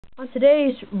On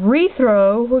today's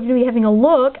Rethrow, we're going to be having a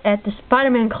look at the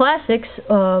Spider-Man Classics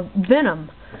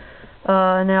Venom.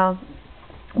 Now,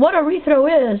 what a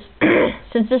Rethrow is,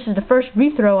 since this is the first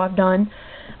Rethrow I've done,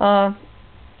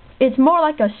 it's more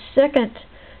like a second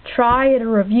try at a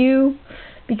review,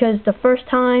 because the first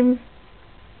time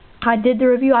I did the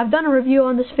review, I've done a review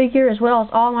on this figure as well as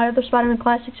all my other Spider-Man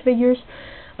Classics figures,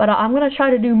 but I'm going to try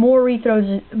to do more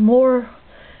Rethrows, more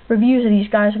reviews of these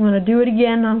guys. I'm going to do it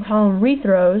again. I'm calling them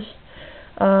Rethrows,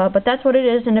 but that's what it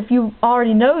is. And if you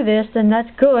already know this, then that's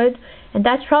good, and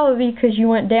that's probably because you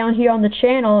went down here on the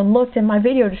channel and looked in my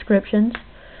video descriptions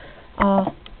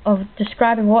of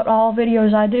describing what all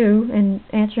videos I do and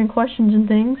answering questions and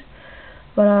things.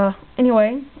 But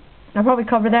anyway, I'll probably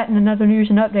cover that in another news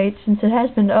and updates, since it has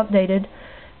been updated,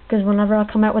 because whenever I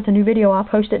come out with a new video, I'll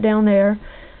post it down there,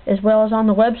 as well as on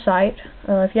the website.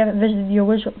 If you haven't visited the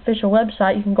official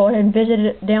website, you can go ahead and visit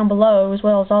it down below, as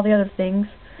well as all the other things.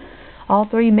 All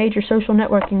three major social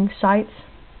networking sites.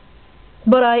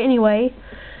 But anyway,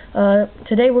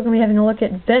 today we're going to be having a look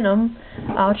at Venom.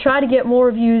 I'll try to get more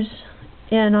reviews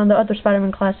in on the other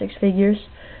Spider-Man Classics figures.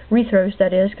 Rethrows,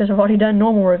 that is, because I've already done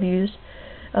normal reviews.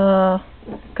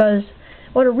 Because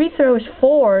what a Rethrow is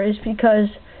for is because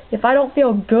if I don't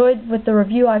feel good with the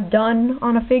review I've done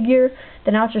on a figure,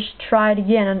 then I'll just try it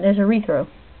again as a Rethrow.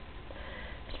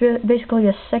 It's basically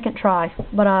a second try.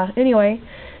 But anyway,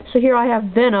 so here I have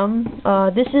Venom.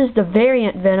 This is the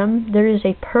variant Venom. There is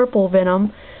a purple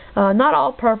Venom. Not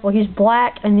all purple. He's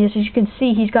black, and as you can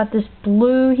see, he's got this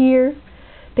blue here.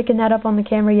 Picking that up on the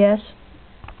camera, yes.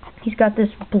 He's got this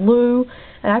blue.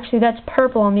 Actually, that's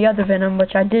purple on the other Venom,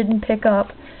 which I didn't pick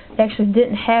up. They actually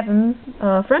didn't have him.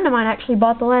 A friend of mine actually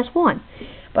bought the last one.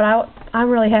 But I'm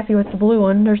really happy with the blue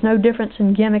one. There's no difference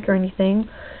in gimmick or anything.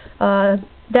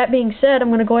 That being said, I'm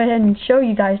going to go ahead and show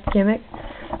you guys the gimmick.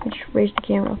 Let me just raise the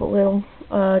camera up a little.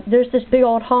 There's this big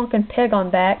old honking peg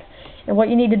on back. And what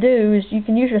you need to do is you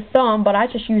can use your thumb, but I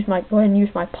just go ahead and use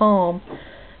my palm.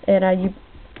 And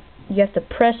you have to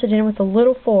press it in with a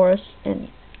little force. And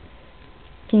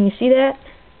can you see that?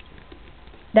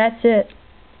 That's it.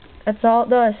 That's all it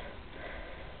does.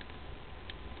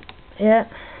 Yeah.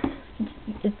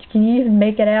 Can you even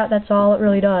make it out? That's all it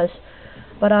really does.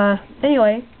 But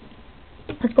anyway,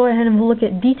 let's go ahead and look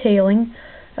at detailing.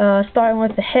 Starting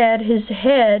with the head. His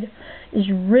head is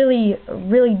really,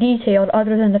 really detailed,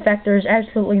 other than the fact there's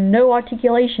absolutely no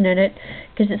articulation in it,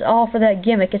 because it's all for that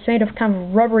gimmick. It's made of kind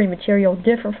of rubbery material,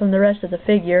 different from the rest of the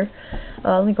figure.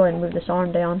 Let me go ahead and move this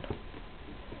arm down.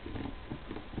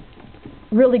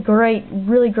 Really great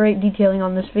detailing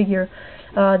on this figure.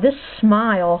 This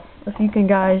smile, if you can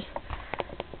guys,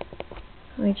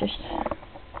 let me just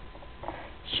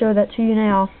show that to you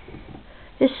now.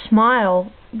 His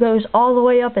smile goes all the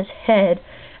way up his head,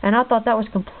 and I thought that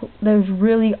was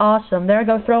really awesome. There I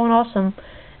go, throwing awesome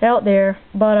out there,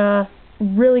 but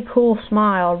really cool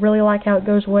smile. Really like how it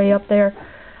goes way up there.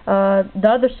 The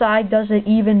other side does it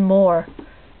even more.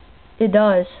 It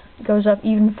does. It goes up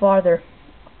even farther.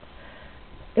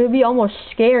 It would be almost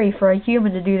scary for a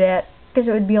human to do that, because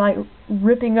it would be like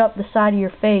ripping up the side of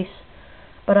your face.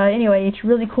 But anyway, it's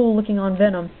really cool looking on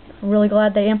Venom. I'm really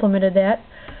glad they implemented that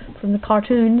from the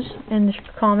cartoons and the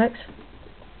comics.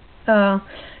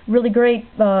 Really great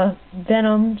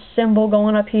Venom symbol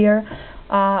going up here.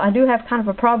 I do have kind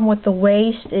of a problem with the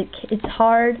waist. It's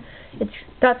hard. It's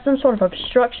got some sort of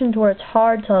obstruction to where it's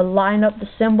hard to line up the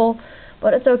symbol,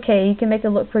 but it's okay. You can make it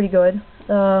look pretty good.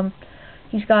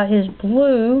 He's got his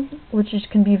blue, which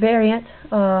can be variant.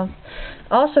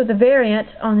 Also, the variant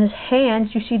on his hands,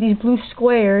 you see these blue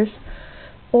squares,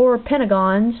 or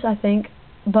pentagons, I think.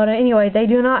 But anyway, they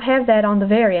do not have that on the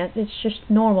variant. It's just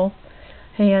normal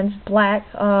hands, black.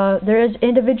 There is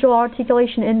individual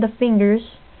articulation in the fingers,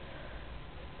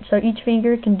 so each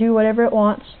finger can do whatever it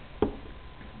wants.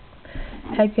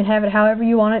 You can have it however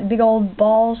you want it. Big old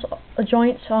balls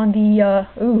joints on the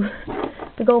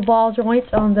big old ball joints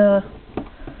on the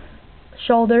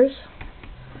shoulders.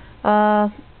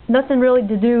 Nothing really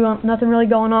to do. Nothing really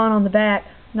going on the back.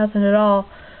 Nothing at all.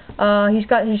 He's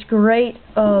got his great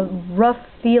rough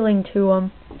feeling to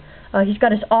him. He's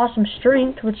got his awesome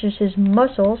strength, which is his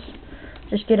muscles.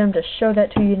 Just get him to show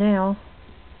that to you now.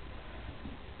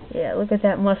 Yeah, look at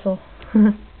that muscle.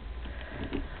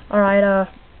 Alright,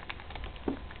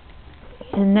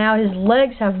 and now his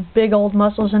legs have big old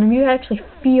muscles in them. You actually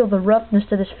feel the roughness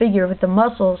to this figure with the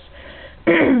muscles.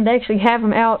 They actually have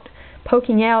them out,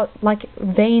 poking out like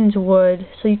veins would,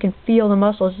 so you can feel the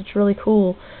muscles. It's really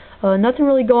cool. Nothing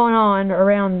really going on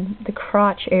around the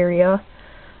crotch area.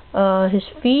 His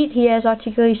feet, he has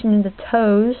articulation in the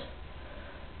toes.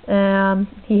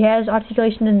 He has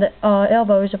articulation in the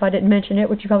elbows, if I didn't mention it,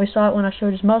 which you probably saw it when I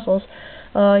showed his muscles.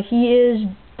 He is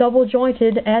double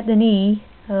jointed at the knee.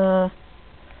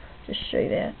 Just show you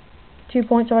that. 2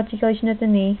 points of articulation at the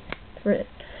knee.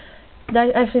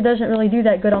 That actually doesn't really do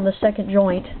that good on the second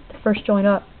joint. The first joint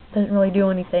up doesn't really do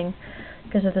anything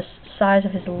because of the size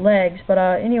of his legs. But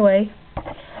anyway,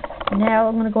 now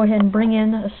I'm going to go ahead and bring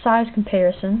in a size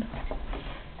comparison.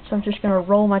 So I'm just going to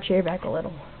roll my chair back a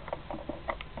little.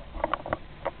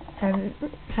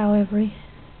 However,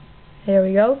 there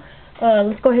we go.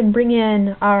 Let's go ahead and bring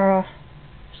in our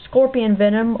Scorpion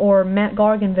Venom or Matt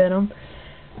Gargan Venom.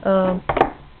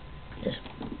 Just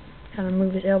kind of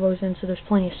move his elbows in so there's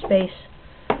plenty of space.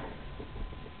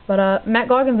 But Matt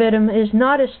Gargan Venom is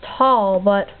not as tall,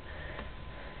 but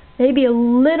maybe a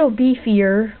little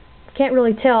beefier. Can't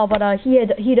really tell, but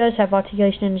he does have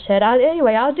articulation in his head.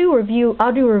 Anyway, I'll do a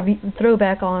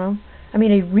throwback on him. I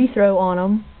mean a rethrow on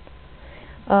him.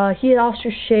 He also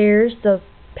shares the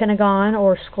pentagon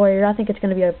or square. I think it's going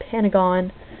to be a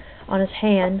pentagon on his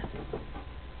hand.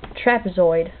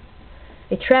 Trapezoid.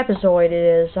 A trapezoid it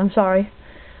is. I'm sorry.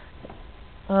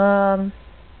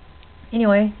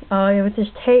 Anyway, with his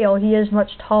tail, he is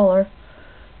much taller.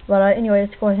 But anyway,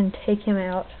 let's go ahead and take him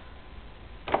out.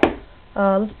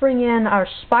 Let's bring in our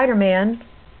Spider-Man.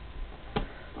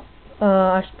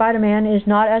 Our Spider-Man is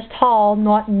not as tall,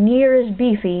 not near as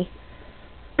beefy,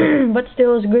 but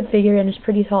still is a good figure and is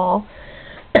pretty tall.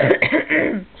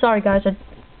 Sorry guys, I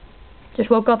just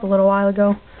woke up a little while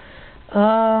ago.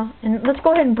 And let's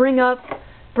go ahead and bring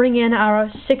in our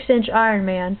 6-inch Iron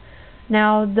Man.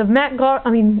 Now the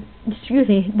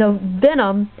the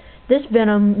Venom, this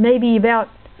Venom may be about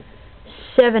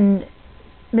 7,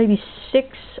 maybe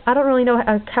 6. I don't really know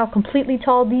how completely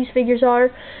tall these figures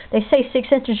are. They say 6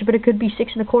 inches, but it could be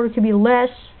 6 1/4, it could be less.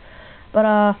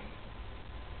 But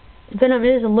Venom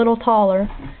is a little taller,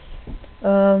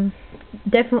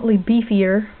 definitely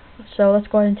beefier. So let's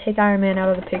go ahead and take Iron Man out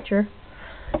of the picture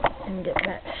and get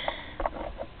that.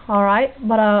 Alright,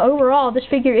 but overall this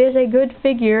figure is a good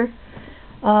figure.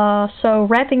 So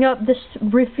wrapping up this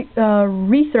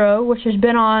rethrow, which has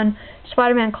been on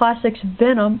Spider-Man Classics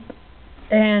Venom,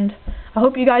 and I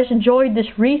hope you guys enjoyed this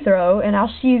rethrow, and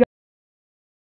I'll see you guys